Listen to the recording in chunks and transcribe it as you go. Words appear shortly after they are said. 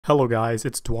Hello guys,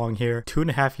 it's Dwong here.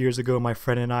 2.5 years ago, my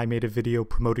friend and I made a video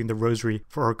promoting the Rosary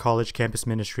for our college campus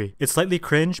ministry. It's slightly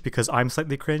cringe because I'm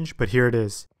slightly cringe, but here it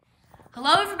is.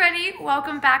 Hello everybody,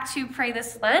 welcome back to Pray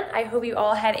This Lent. I hope you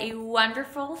all had a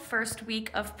wonderful first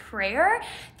week of prayer.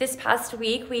 This past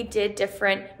week we did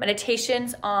different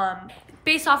meditations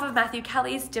based off of Matthew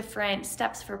Kelly's different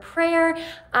steps for prayer.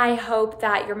 I hope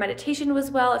that your meditation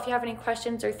was well. If you have any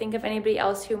questions or think of anybody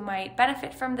else who might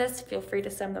benefit from this, feel free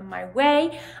to send them my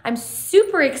way. I'm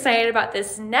super excited about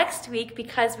this next week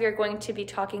because we are going to be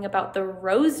talking about the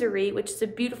Rosary, which is a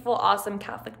beautiful, awesome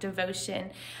Catholic devotion.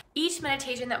 Each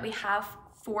meditation that we have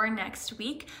for next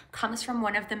week comes from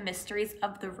one of the mysteries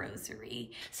of the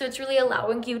Rosary. So it's really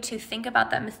allowing you to think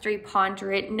about that mystery,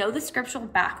 ponder it, know the scriptural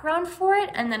background for it,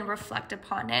 and then reflect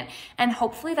upon it. And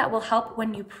hopefully that will help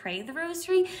when you pray the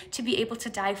Rosary to be able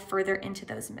to dive further into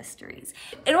those mysteries.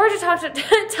 In order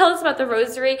to tell us about the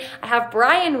Rosary, I have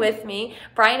Brian with me.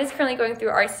 Brian is currently going through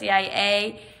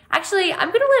RCIA. Actually,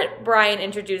 I'm gonna let Brian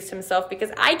introduce himself because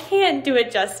I can't do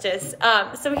it justice.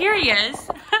 So here he is.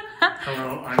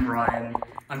 Hello, I'm Brian.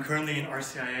 I'm currently in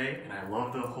RCIA and I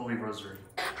love the Holy Rosary.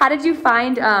 How did you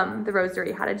find the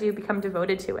Rosary? How did you become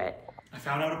devoted to it? I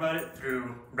found out about it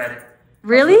through Reddit.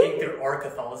 Really? I was looking through Our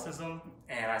Catholicism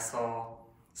and I saw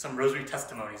some Rosary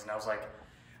testimonies and I was like,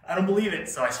 I don't believe it.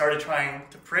 So I started trying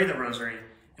to pray the Rosary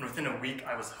and within a week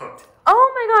I was hooked.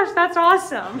 Oh my gosh, that's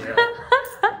awesome.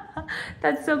 Yeah.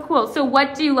 That's so cool. So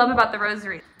what do you love about the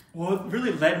Rosary? Well, it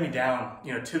really led me down,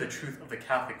 to the truth of the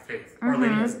Catholic faith. Our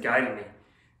Lady has guided me,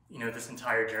 this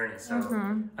entire journey. So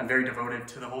I'm very devoted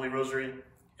to the Holy Rosary.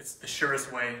 It's the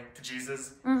surest way to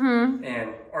Jesus.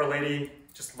 And Our Lady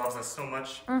just loves us so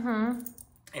much. And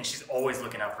she's always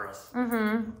looking out for us.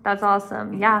 That's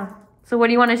awesome. Yeah. So what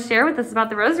do you want to share with us about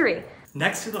the Rosary?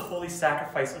 Next to the holy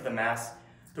sacrifice of the Mass,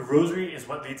 the Rosary is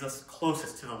what leads us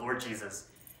closest to the Lord Jesus.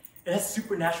 It has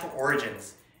supernatural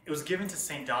origins. It was given to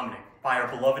St. Dominic by our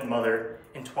beloved mother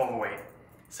in 1208.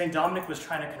 St. Dominic was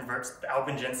trying to convert the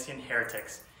Albigensian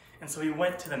heretics, and so he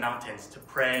went to the mountains to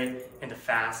pray and to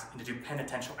fast and to do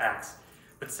penitential acts.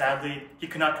 But sadly, he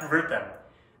could not convert them.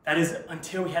 That is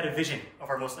until he had a vision of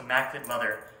our most immaculate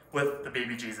mother with the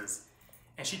baby Jesus.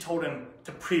 And she told him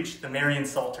to preach the Marian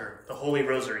Psalter, the Holy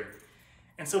Rosary.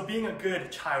 And so being a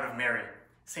good child of Mary,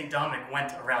 St. Dominic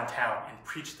went around town and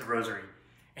preached the Rosary.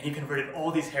 And he converted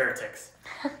all these heretics.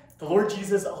 The Lord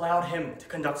Jesus allowed him to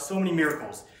conduct so many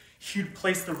miracles. He would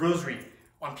place the Rosary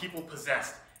on people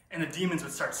possessed, and the demons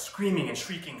would start screaming and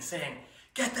shrieking, saying,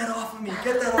 "Get that off of me,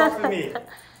 get that off of me."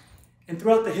 And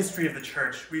throughout the history of the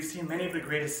Church, we've seen many of the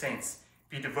greatest saints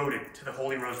be devoted to the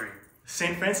Holy Rosary.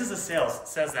 St. Francis of Sales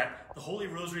says that the Holy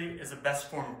Rosary is the best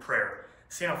form of prayer.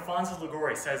 St. Alphonsus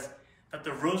Liguori says that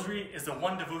the Rosary is the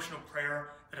one devotional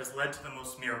prayer that has led to the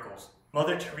most miracles.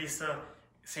 Mother Teresa,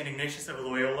 St. Ignatius of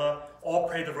Loyola all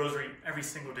pray the Rosary every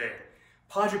single day.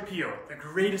 Padre Pio, the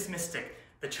greatest mystic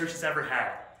the Church has ever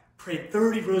had, prayed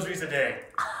 30 rosaries a day.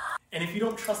 And if you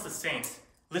don't trust the saints,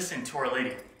 listen to Our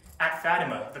Lady. At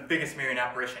Fatima, the biggest Marian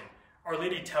apparition, Our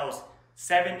Lady tells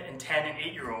 7 and 10 and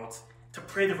 8-year-olds to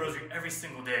pray the Rosary every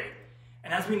single day.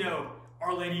 And as we know,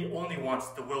 Our Lady only wants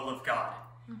the will of God.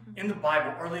 In the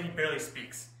Bible, Our Lady barely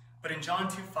speaks, but in John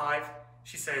 2:5,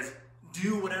 she says,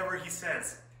 "Do whatever he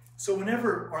says." So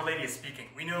whenever Our Lady is speaking,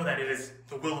 we know that it is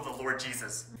the will of the Lord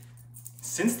Jesus.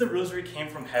 Since the Rosary came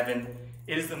from heaven,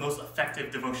 it is the most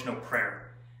effective devotional prayer.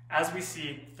 As we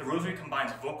see, the Rosary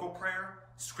combines vocal prayer,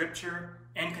 scripture,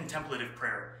 and contemplative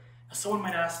prayer. Now someone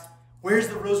might ask, where's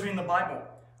the Rosary in the Bible?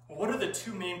 Well, what are the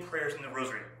two main prayers in the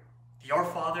Rosary? The Our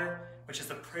Father, which is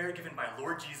the prayer given by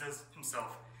Lord Jesus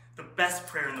himself, the best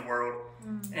prayer in the world,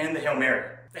 and the Hail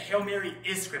Mary. The Hail Mary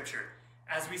is scripture.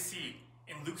 As we see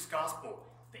in Luke's Gospel,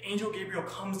 the angel Gabriel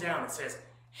comes down and says,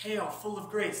 "Hail, full of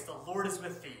grace, the Lord is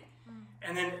with thee."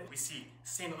 And then we see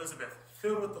St. Elizabeth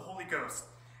filled with the Holy Ghost,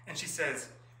 and she says,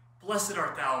 "Blessed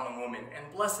art thou among women,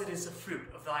 and blessed is the fruit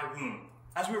of thy womb."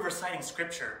 As we're reciting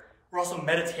scripture, we're also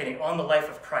meditating on the life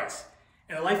of Christ.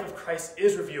 And the life of Christ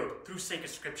is revealed through sacred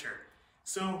scripture.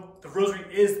 So the Rosary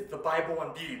is the Bible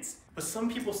on beads. But some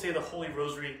people say the Holy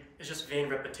Rosary is just vain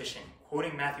repetition,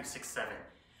 quoting Matthew 6:7.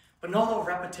 But not all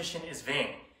repetition is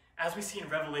vain. As we see in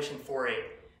Revelation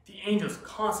 4:8, the angels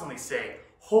constantly say,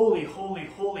 "Holy, holy,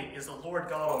 holy is the Lord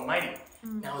God Almighty."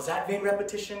 Now, is that vain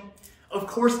repetition? Of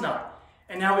course not.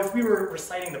 And now, if we were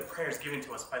reciting the prayers given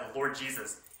to us by the Lord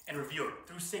Jesus and revealed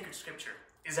through sacred scripture,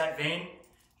 is that vain?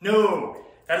 No,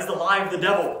 that is the lie of the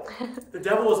devil. The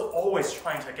devil is always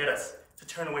trying to get us to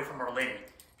turn away from Our Lady,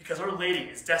 because Our Lady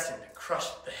is destined to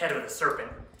crush the head of the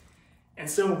serpent. And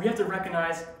so we have to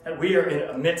recognize that we are in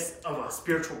the midst of a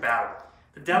spiritual battle.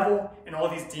 The devil and all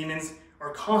these demons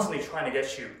are constantly trying to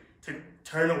get you to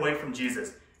turn away from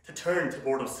Jesus, to turn to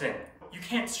mortal sin. You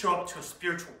can't show up to a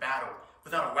spiritual battle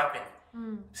without a weapon.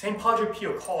 St. Padre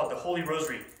Pio called the Holy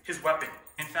Rosary his weapon.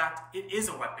 In fact, it is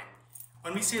a weapon.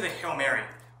 When we say the Hail Mary,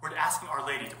 we're asking Our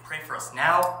Lady to pray for us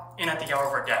now and at the hour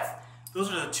of our death.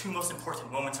 Those are the two most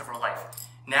important moments of our life.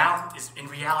 Now is in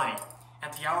reality.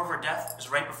 At the hour of our death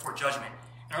is right before judgment.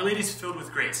 And Our Lady is filled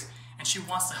with grace, and she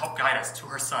wants to help guide us to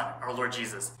her Son, our Lord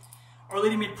Jesus. Our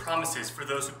Lady made promises for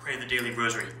those who pray the daily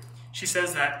rosary. She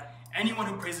says that anyone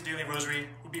who prays the daily rosary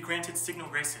will be granted signal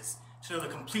graces to know the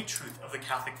complete truth of the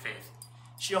Catholic faith.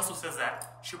 She also says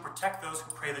that she'll protect those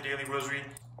who pray the daily rosary,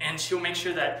 and she'll make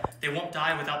sure that they won't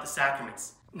die without the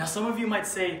sacraments. Now, some of you might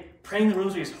say, praying the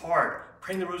rosary is hard,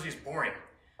 praying the rosary is boring.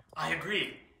 I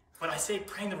agree, but I say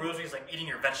praying the rosary is like eating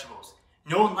your vegetables.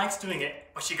 No one likes doing it,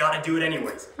 but you gotta do it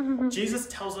anyways. Jesus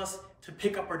tells us to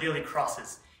pick up our daily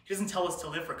crosses. He doesn't tell us to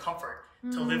live for comfort,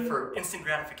 to live for instant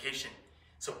gratification.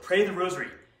 So pray the rosary.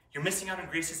 You're missing out on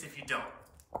graces if you don't.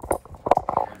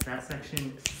 That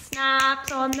section.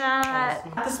 Snaps on that.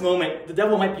 At this moment, the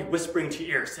devil might be whispering to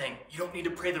your ear, saying, you don't need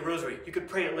to pray the rosary. You could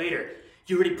pray it later.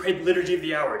 You already prayed the Liturgy of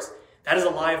the Hours. That is a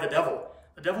lie of the devil.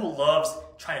 The devil loves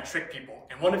trying to trick people.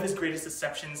 And one of his greatest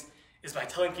deceptions is by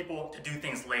telling people to do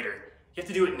things later. You have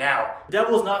to do it now. The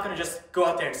devil is not going to just go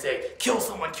out there and say, kill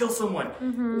someone, kill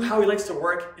someone. How he likes to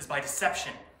work is by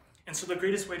deception. And so the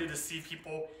greatest way to deceive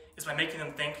people is by making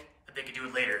them think that they could do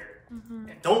it later.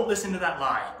 And don't listen to that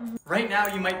lie. Right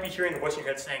now, you might be hearing a voice in your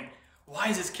head saying, why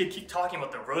does this kid keep talking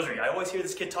about the rosary? I always hear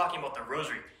this kid talking about the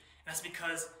rosary. And that's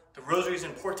because the rosary is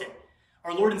important.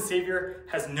 Our Lord and Savior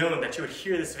has known that you would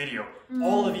hear this video.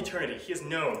 All of eternity, He has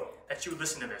known that you would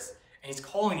listen to this. And He's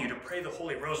calling you to pray the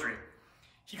Holy Rosary.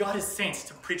 He got His saints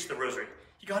to preach the rosary.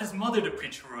 He got His mother to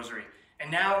preach the rosary.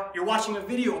 And now you're watching a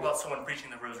video about someone preaching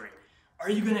the rosary. Are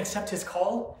you going to accept His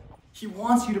call? He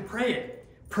wants you to pray it.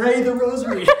 Pray the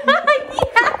rosary. Yeah.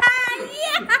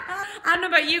 I don't know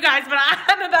about you guys, but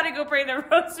I'm about to go pray the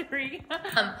rosary.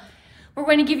 We're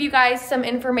going to give you guys some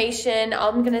information.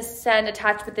 I'm going to send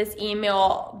attached with this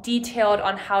email detailed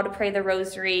on how to pray the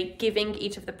rosary, giving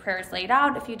each of the prayers laid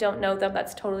out. If you don't know them,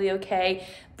 that's totally okay.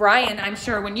 Brian, I'm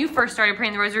sure when you first started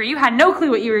praying the rosary, you had no clue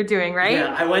what you were doing, right?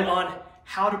 Yeah, I went on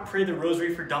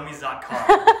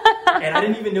howtopraytherosary.com. And I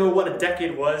didn't even know what a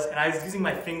decade was, and I was using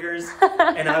my fingers,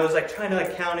 and I was like trying to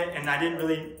like count it, and I didn't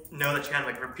really know that you had to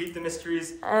like repeat the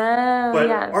mysteries. But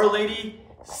yeah. Our Lady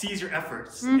sees your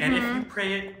efforts, and if you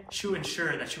pray it, she'll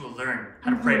ensure that you will learn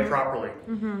how to pray it properly.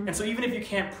 And so even if you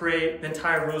can't pray the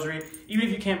entire rosary, even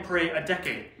if you can't pray a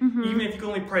decade, even if you can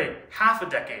only pray half a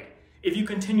decade, if you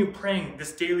continue praying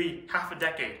this daily half a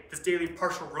decade, this daily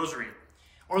partial rosary,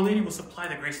 Our Lady will supply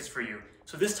the graces for you.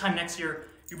 So this time next year,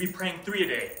 you'll be praying 3 a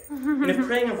day. And if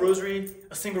praying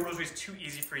a single rosary is too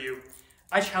easy for you,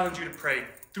 I challenge you to pray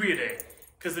 3 a day,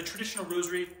 because the traditional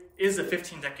rosary is a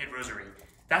 15-decade rosary.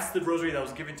 That's the rosary that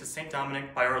was given to St.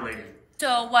 Dominic by Our Lady.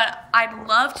 So what I'd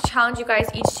love to challenge you guys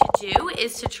each to do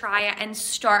is to try and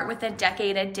start with a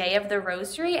decade a day of the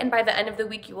rosary, and by the end of the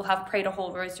week you will have prayed a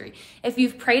whole rosary. If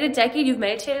you've prayed a decade, you've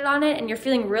meditated on it, and you're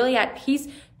feeling really at peace,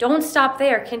 don't stop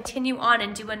there. Continue on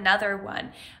and do another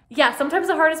one. Yeah, sometimes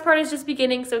the hardest part is just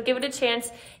beginning, so give it a chance,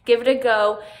 give it a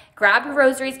go. Grab your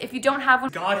rosaries. If you don't have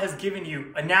one, God has given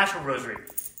you a natural rosary.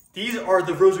 These are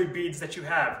the rosary beads that you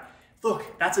have.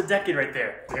 Look, that's a decade right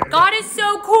there. God is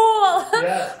so cool.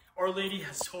 Yeah. Our Lady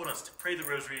has told us to pray the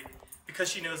rosary because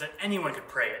she knows that anyone could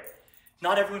pray it.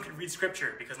 Not everyone could read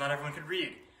scripture because not everyone could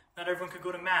read. Not everyone could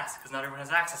go to mass because not everyone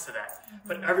has access to that.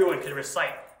 But everyone could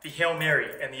recite the Hail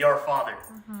Mary and the Our Father.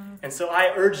 And so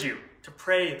I urge you to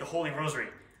pray the Holy Rosary.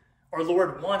 Our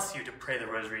Lord wants you to pray the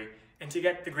rosary and to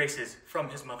get the graces from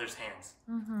His mother's hands.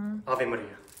 Ave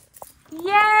Maria.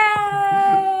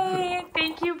 Yay!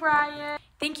 Thank you, Brian.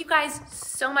 Thank you guys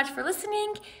so much for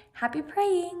listening. Happy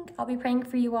praying. I'll be praying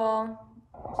for you all.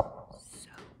 So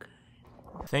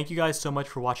good. Thank you guys so much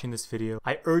for watching this video.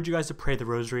 I urge you guys to pray the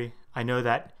rosary. I know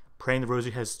that praying the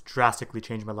rosary has drastically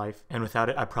changed my life, and without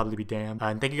it, I'd probably be damned.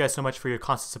 And thank you guys so much for your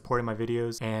constant support in my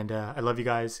videos, and I love you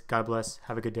guys. God bless.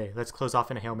 Have a good day. Let's close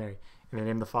off in a Hail Mary. In the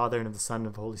name of the Father, and of the Son, and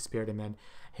of the Holy Spirit, amen.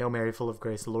 Hail Mary, full of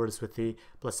grace, the Lord is with thee.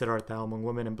 Blessed art thou among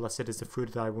women, and blessed is the fruit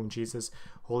of thy womb, Jesus.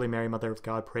 Holy Mary, Mother of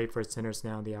God, pray for us sinners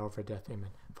now and the hour of our death,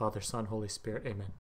 amen. Father, Son, Holy Spirit, amen.